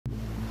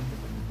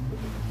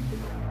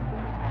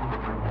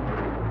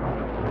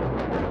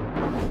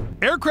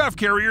Aircraft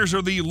carriers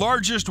are the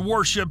largest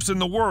warships in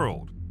the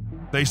world.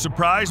 They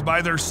surprise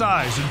by their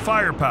size and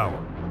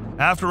firepower.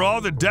 After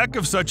all, the deck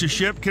of such a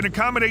ship can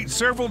accommodate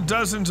several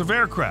dozens of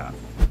aircraft,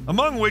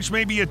 among which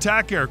may be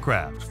attack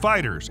aircraft,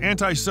 fighters,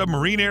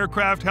 anti-submarine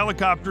aircraft,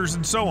 helicopters,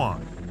 and so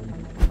on.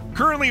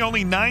 Currently,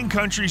 only 9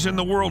 countries in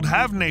the world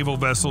have naval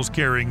vessels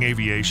carrying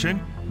aviation.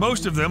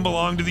 Most of them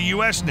belong to the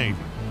U.S. Navy.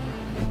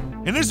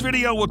 In this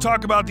video, we'll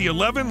talk about the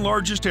 11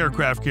 largest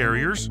aircraft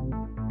carriers.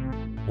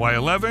 Why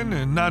 11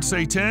 and not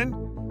say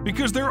 10?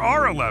 Because there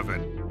are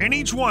 11, and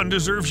each one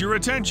deserves your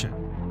attention.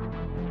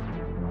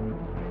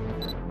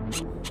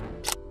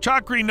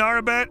 Chakri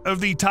Narabet of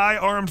the Thai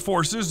Armed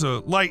Forces, a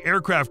light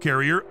aircraft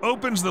carrier,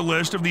 opens the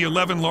list of the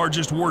 11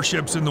 largest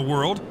warships in the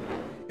world.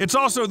 It's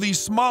also the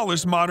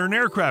smallest modern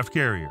aircraft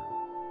carrier.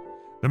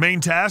 The main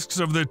tasks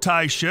of the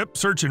Thai ship: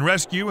 search and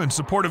rescue and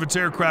support of its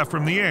aircraft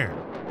from the air.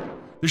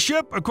 The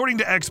ship, according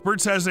to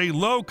experts, has a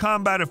low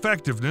combat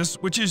effectiveness,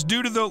 which is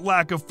due to the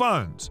lack of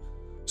funds.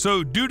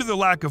 So, due to the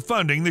lack of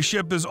funding, the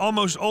ship is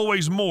almost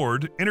always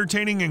moored,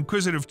 entertaining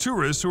inquisitive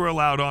tourists who are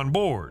allowed on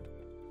board.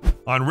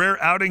 On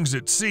rare outings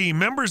at sea,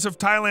 members of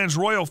Thailand's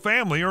royal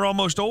family are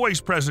almost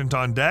always present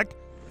on deck,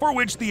 for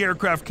which the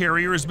aircraft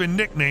carrier has been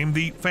nicknamed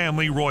the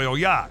Family Royal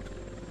Yacht.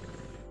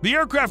 The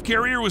aircraft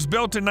carrier was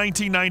built in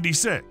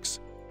 1996.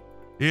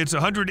 It's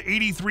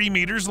 183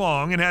 meters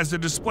long and has a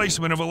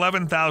displacement of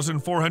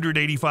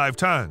 11,485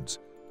 tons.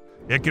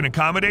 It can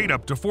accommodate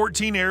up to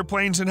 14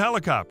 airplanes and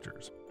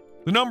helicopters.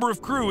 The number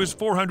of crew is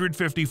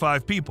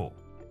 455 people.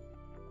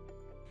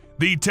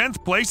 The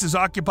 10th place is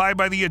occupied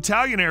by the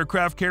Italian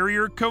aircraft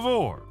carrier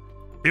Cavour.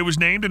 It was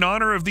named in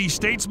honor of the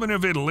statesman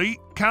of Italy,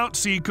 Count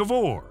C.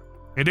 Cavour.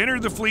 It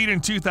entered the fleet in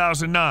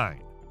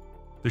 2009.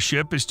 The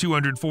ship is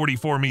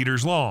 244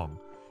 meters long.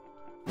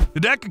 The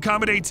deck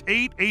accommodates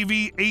 8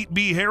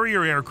 AV-8B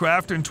Harrier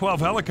aircraft and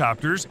 12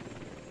 helicopters.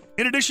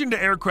 In addition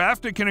to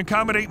aircraft, it can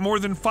accommodate more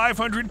than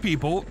 500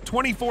 people,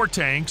 24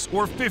 tanks,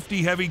 or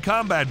 50 heavy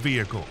combat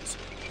vehicles.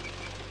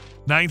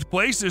 9th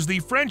place is the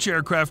French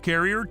aircraft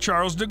carrier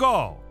Charles de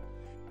Gaulle.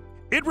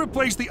 It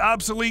replaced the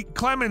obsolete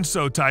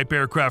Clemenceau type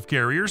aircraft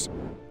carriers.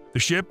 The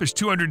ship is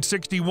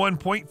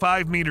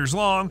 261.5 meters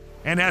long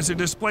and has a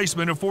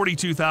displacement of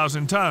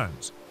 42,000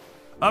 tons.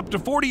 Up to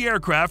 40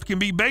 aircraft can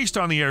be based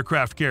on the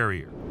aircraft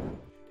carrier.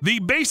 The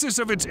basis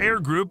of its air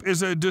group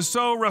is a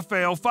Dassault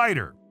Rafale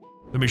fighter.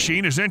 The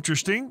machine is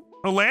interesting,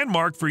 a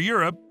landmark for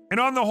Europe, and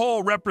on the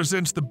whole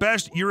represents the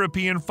best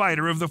European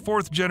fighter of the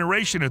 4th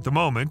generation at the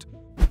moment.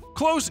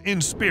 Close in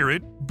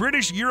spirit,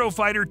 British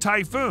Eurofighter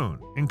Typhoon,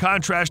 in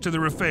contrast to the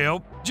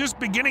Rafale, just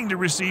beginning to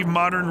receive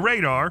modern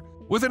radar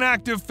with an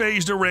active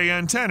phased array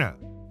antenna.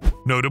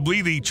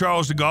 Notably, the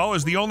Charles de Gaulle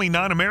is the only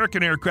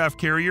non-American aircraft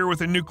carrier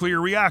with a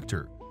nuclear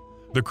reactor.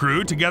 The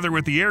crew, together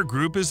with the air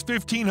group, is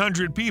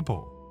 1,500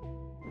 people.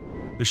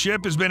 The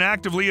ship has been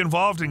actively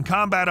involved in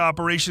combat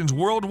operations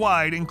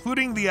worldwide,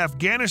 including the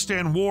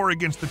Afghanistan war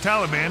against the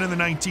Taliban in the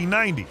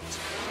 1990s.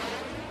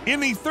 In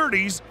the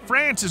 30s,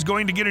 France is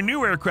going to get a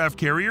new aircraft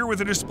carrier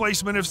with a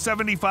displacement of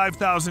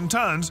 75,000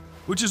 tons,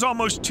 which is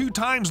almost 2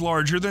 times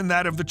larger than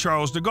that of the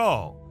Charles de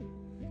Gaulle.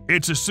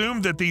 It's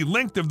assumed that the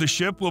length of the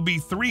ship will be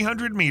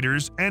 300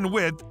 meters and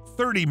width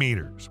 30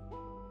 meters.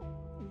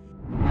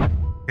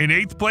 In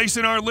 8th place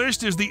in our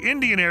list is the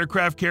Indian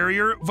aircraft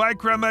carrier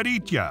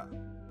Vikramaditya,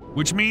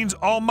 which means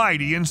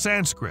almighty in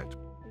Sanskrit.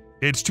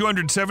 It's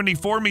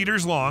 274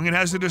 meters long and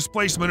has a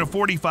displacement of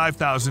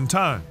 45,000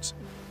 tons.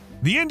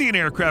 The Indian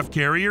aircraft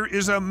carrier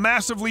is a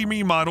massively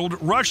remodeled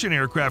Russian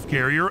aircraft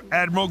carrier,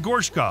 Admiral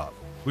Gorshkov,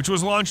 which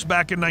was launched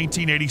back in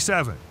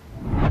 1987.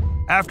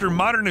 After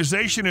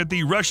modernization at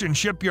the Russian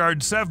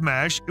shipyard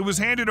Sevmash, it was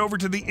handed over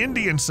to the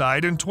Indian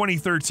side in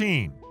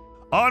 2013.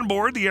 On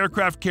board, the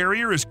aircraft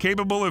carrier is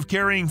capable of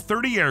carrying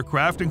 30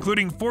 aircraft,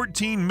 including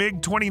 14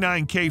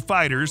 MiG-29K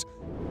fighters,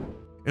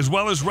 as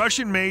well as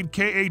Russian-made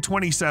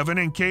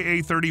Ka-27 and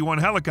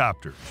Ka-31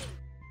 helicopters.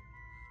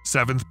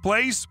 7th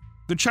place,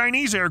 the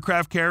Chinese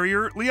aircraft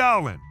carrier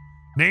Liaolan,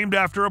 named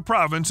after a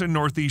province in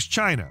northeast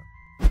China.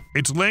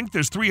 Its length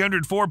is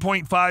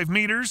 304.5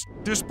 meters,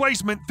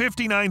 displacement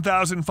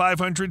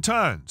 59,500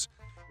 tons.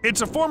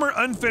 It's a former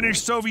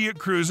unfinished Soviet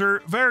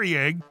cruiser,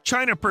 Varyag.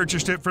 China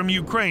purchased it from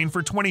Ukraine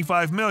for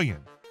 $25 million.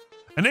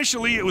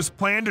 Initially, it was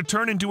planned to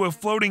turn into a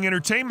floating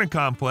entertainment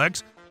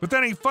complex, but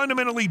then a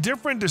fundamentally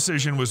different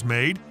decision was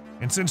made,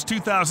 and since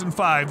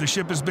 2005, the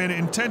ship has been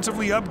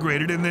intensively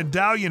upgraded in the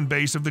Dalian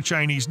base of the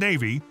Chinese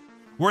Navy,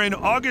 where in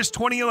August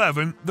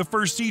 2011, the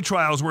first sea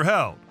trials were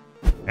held.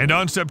 And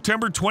on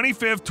September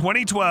 25,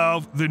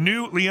 2012, the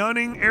new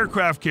Liaoning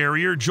aircraft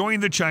carrier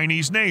joined the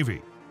Chinese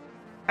Navy.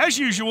 As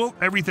usual,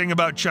 everything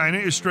about China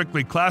is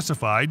strictly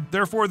classified,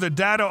 therefore the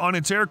data on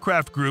its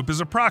aircraft group is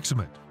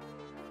approximate.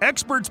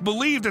 Experts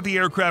believe that the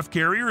aircraft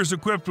carrier is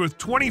equipped with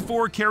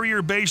 24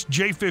 carrier-based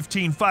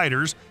J-15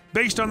 fighters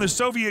based on the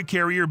Soviet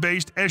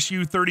carrier-based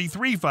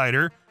Su-33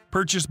 fighter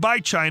purchased by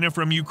China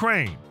from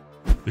Ukraine.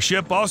 The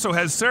ship also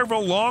has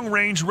several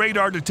long-range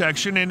radar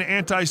detection and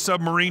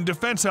anti-submarine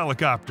defense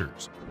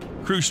helicopters.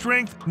 Crew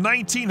strength,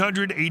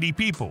 1,980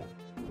 people.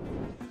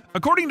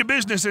 According to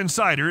Business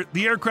Insider,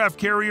 the aircraft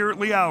carrier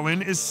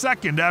Liaonin is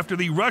second after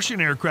the Russian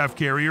aircraft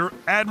carrier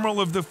Admiral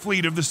of the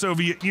Fleet of the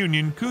Soviet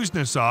Union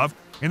Kuznetsov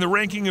in the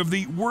ranking of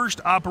the worst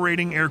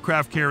operating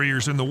aircraft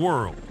carriers in the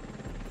world.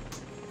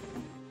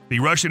 The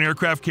Russian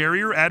aircraft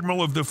carrier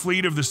Admiral of the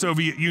Fleet of the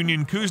Soviet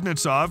Union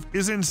Kuznetsov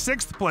is in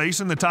 6th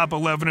place in the top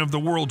 11 of the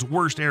world's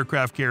worst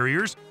aircraft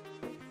carriers.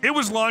 It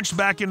was launched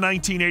back in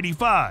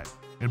 1985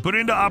 and put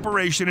into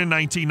operation in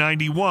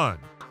 1991.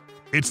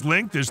 Its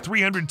length is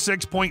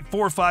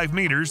 306.45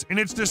 meters and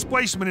its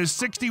displacement is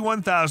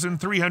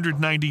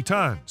 61,390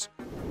 tons.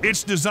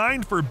 It's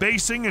designed for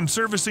basing and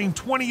servicing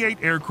 28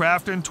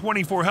 aircraft and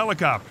 24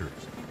 helicopters.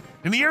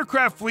 In the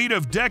aircraft fleet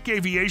of Deck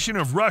Aviation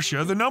of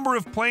Russia, the number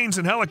of planes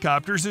and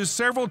helicopters is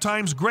several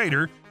times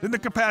greater than the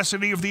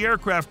capacity of the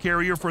aircraft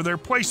carrier for their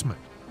placement,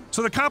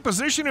 so the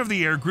composition of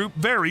the air group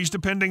varies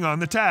depending on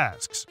the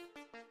tasks.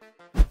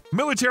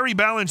 Military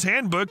Balance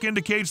Handbook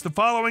indicates the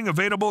following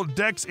available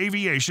Dex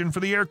Aviation for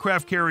the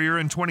aircraft carrier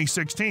in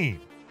 2016.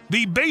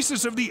 The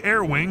basis of the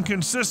air wing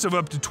consists of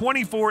up to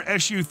 24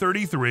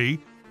 Su-33,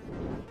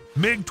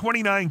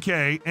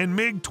 MiG-29K, and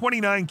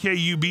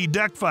MiG-29KUB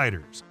deck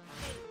fighters.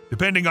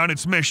 Depending on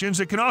its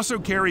missions, it can also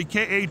carry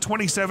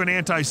Ka-27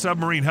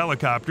 anti-submarine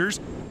helicopters,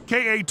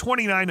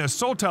 Ka-29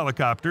 assault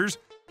helicopters,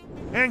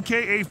 and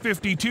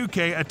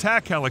Ka-52K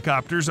attack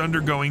helicopters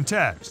undergoing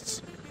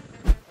tests.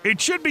 It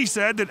should be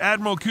said that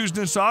Admiral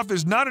Kuznetsov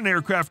is not an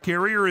aircraft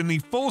carrier in the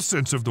full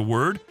sense of the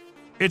word.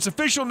 Its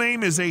official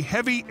name is a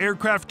heavy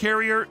aircraft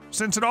carrier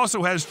since it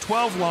also has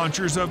 12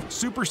 launchers of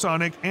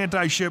supersonic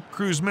anti-ship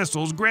cruise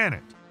missiles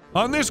granted.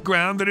 On this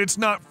ground that it's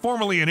not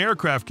formally an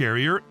aircraft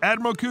carrier,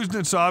 Admiral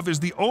Kuznetsov is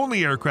the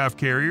only aircraft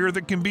carrier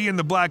that can be in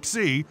the Black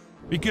Sea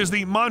because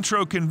the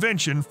Montreux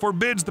Convention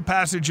forbids the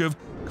passage of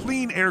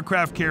clean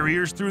aircraft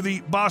carriers through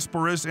the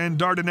Bosporus and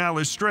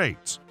Dardanelles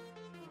Straits.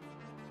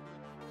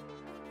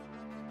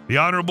 The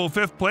honorable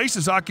 5th place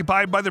is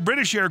occupied by the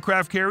British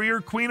aircraft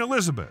carrier Queen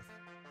Elizabeth.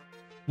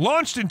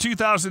 Launched in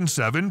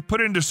 2007, put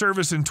into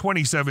service in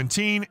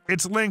 2017,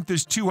 its length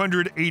is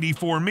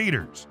 284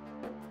 meters.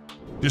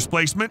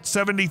 Displacement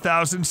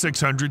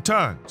 70,600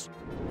 tons.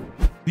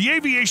 The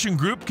aviation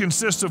group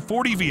consists of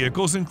 40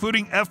 vehicles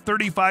including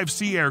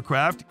F-35C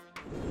aircraft,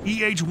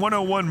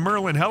 EH-101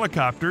 Merlin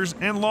helicopters,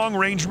 and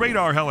long-range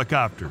radar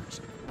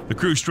helicopters. The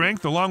crew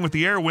strength along with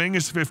the air wing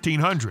is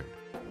 1,500.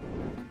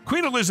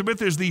 Queen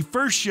Elizabeth is the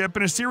first ship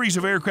in a series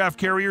of aircraft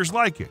carriers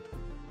like it.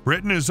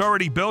 Britain has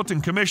already built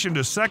and commissioned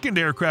a second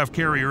aircraft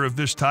carrier of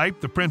this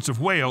type, the Prince of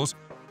Wales,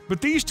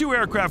 but these two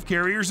aircraft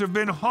carriers have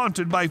been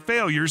haunted by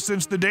failures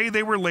since the day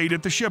they were laid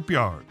at the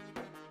shipyard.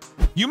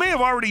 You may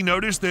have already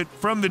noticed that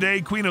from the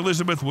day Queen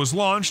Elizabeth was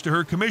launched to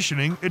her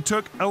commissioning, it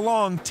took a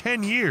long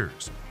 10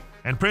 years,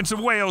 and Prince of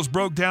Wales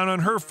broke down on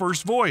her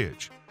first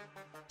voyage.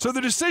 So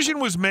the decision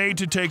was made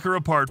to take her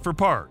apart for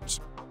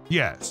parts.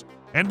 Yes,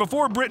 and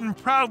before Britain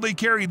proudly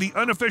carried the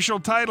unofficial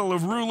title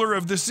of ruler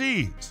of the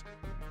seas.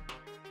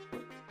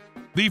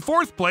 The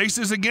 4th place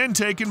is again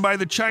taken by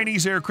the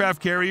Chinese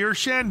aircraft carrier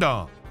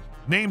Shandong,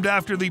 named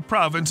after the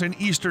province in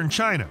eastern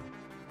China.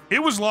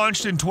 It was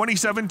launched in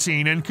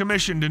 2017 and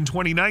commissioned in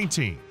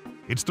 2019.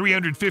 It's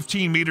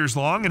 315 meters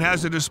long and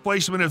has a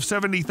displacement of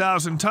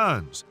 70,000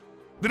 tons.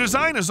 The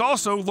design is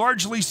also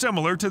largely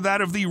similar to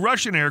that of the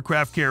Russian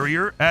aircraft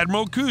carrier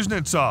Admiral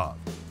Kuznetsov.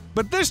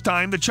 But this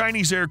time, the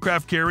Chinese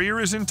aircraft carrier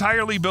is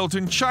entirely built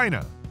in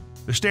China.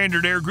 The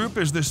standard air group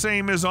is the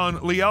same as on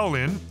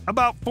Liaonin,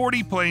 about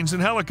 40 planes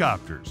and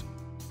helicopters.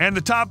 And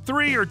the top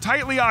 3 are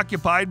tightly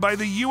occupied by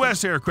the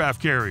U.S. aircraft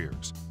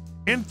carriers.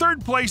 In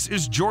 3rd place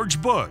is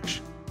George Bush.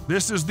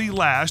 This is the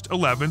last,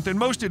 11th, and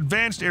most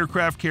advanced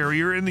aircraft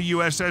carrier in the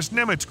USS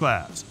Nimitz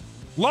class.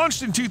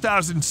 Launched in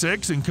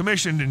 2006 and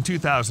commissioned in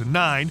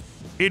 2009,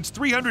 it's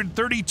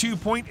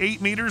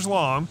 332.8 meters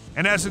long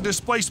and has a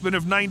displacement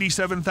of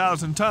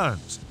 97,000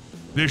 tons.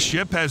 This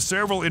ship has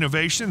several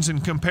innovations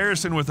in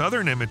comparison with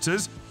other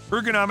Nimitzes: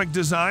 ergonomic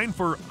design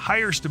for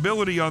higher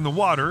stability on the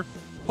water,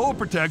 hull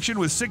protection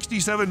with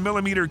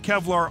 67mm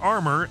Kevlar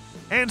armor,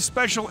 and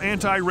special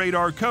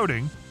anti-radar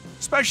coating,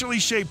 specially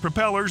shaped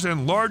propellers,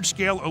 and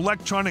large-scale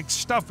electronic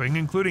stuffing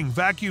including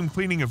vacuum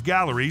cleaning of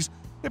galleries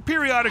that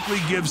periodically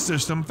gives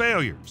system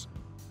failures.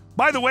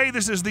 By the way,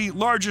 this is the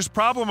largest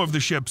problem of the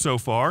ship so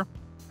far.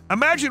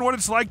 Imagine what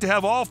it's like to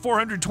have all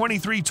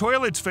 423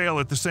 toilets fail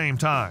at the same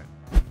time.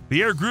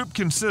 The air group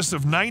consists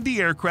of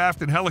 90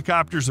 aircraft and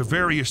helicopters of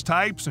various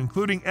types,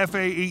 including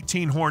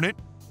FA-18 Hornet,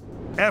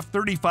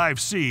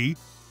 F-35C,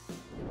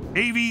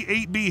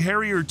 AV-8B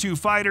Harrier II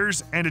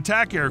fighters, and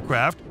attack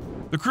aircraft.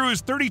 The crew is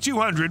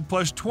 3,200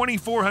 plus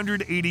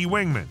 2,480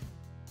 wingmen.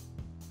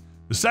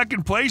 The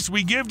 2nd place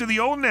we give to the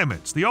Old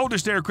Nimitz, the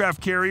oldest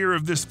aircraft carrier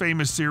of this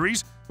famous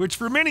series, which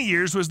for many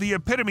years was the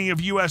epitome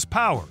of U.S.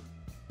 power.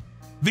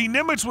 The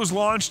Nimitz was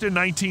launched in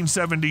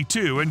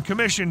 1972 and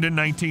commissioned in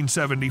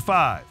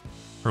 1975.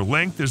 Her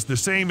length is the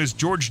same as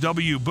George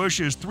W.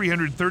 Bush's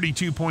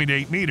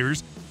 332.8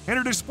 meters, and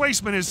her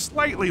displacement is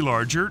slightly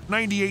larger,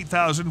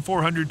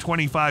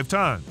 98,425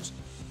 tons.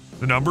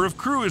 The number of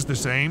crew is the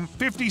same,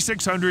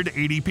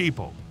 5,680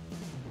 people.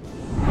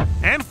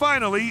 And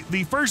finally,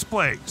 the first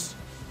place.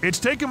 It's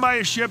taken by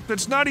a ship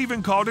that's not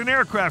even called an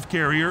aircraft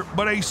carrier,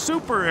 but a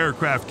super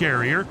aircraft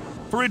carrier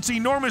for its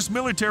enormous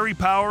military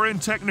power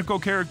and technical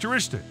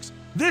characteristics.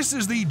 This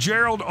is the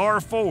Gerald R.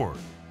 Ford.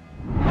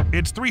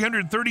 It's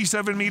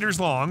 337 meters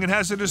long and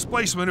has a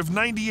displacement of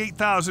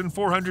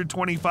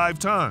 98,425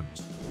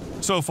 tons.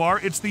 So far,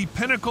 it's the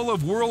pinnacle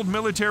of world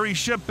military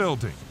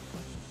shipbuilding.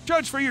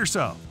 Judge for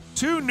yourself.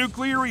 2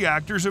 nuclear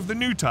reactors of the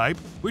new type,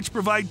 which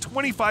provide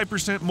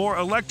 25% more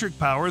electric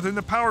power than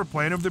the power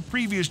plant of the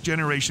previous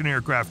generation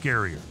aircraft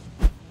carrier.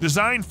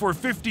 Designed for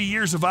 50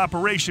 years of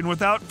operation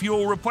without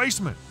fuel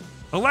replacement.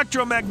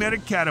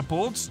 Electromagnetic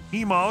catapults,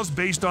 EMALs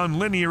based on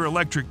linear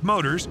electric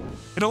motors,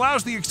 it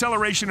allows the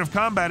acceleration of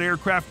combat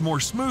aircraft more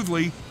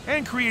smoothly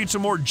and creates a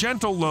more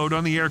gentle load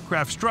on the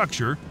aircraft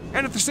structure,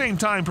 and at the same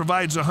time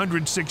provides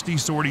 160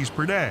 sorties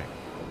per day.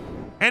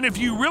 And if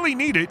you really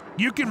need it,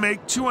 you can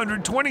make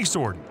 220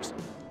 sorties.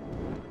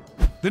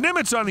 The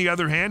Nimitz, on the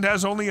other hand,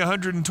 has only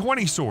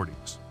 120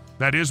 sorties.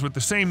 That is, with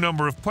the same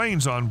number of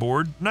planes on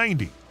board,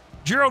 90.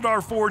 Gerald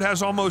R. Ford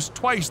has almost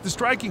twice the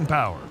striking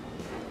power.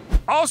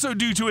 Also,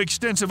 due to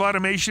extensive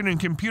automation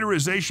and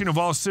computerization of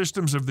all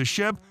systems of the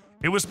ship,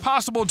 it was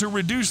possible to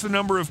reduce the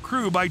number of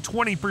crew by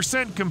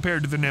 20%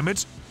 compared to the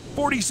Nimitz,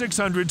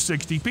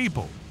 4,660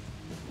 people.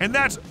 And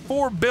that's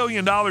 $4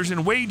 billion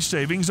in wage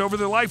savings over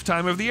the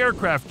lifetime of the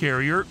aircraft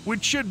carrier,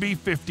 which should be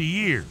 50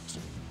 years.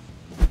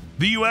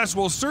 The U.S.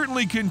 will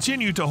certainly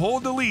continue to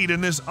hold the lead in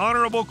this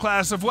honorable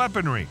class of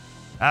weaponry.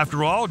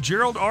 After all,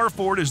 Gerald R.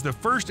 Ford is the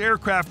first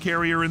aircraft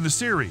carrier in the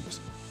series.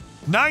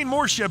 9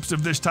 more ships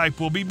of this type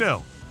will be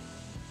built.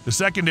 The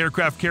second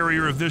aircraft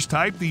carrier of this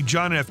type, the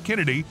John F.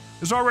 Kennedy,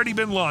 has already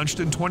been launched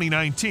in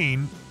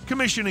 2019.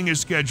 Commissioning is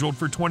scheduled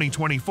for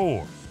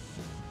 2024.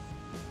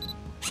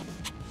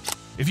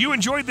 If you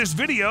enjoyed this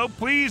video,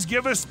 please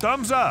give us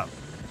thumbs up.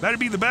 That'd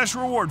be the best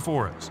reward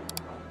for us.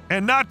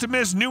 And not to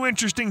miss new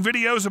interesting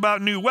videos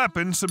about new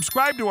weapons,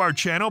 subscribe to our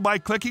channel by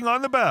clicking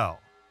on the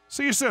bell.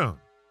 See you soon.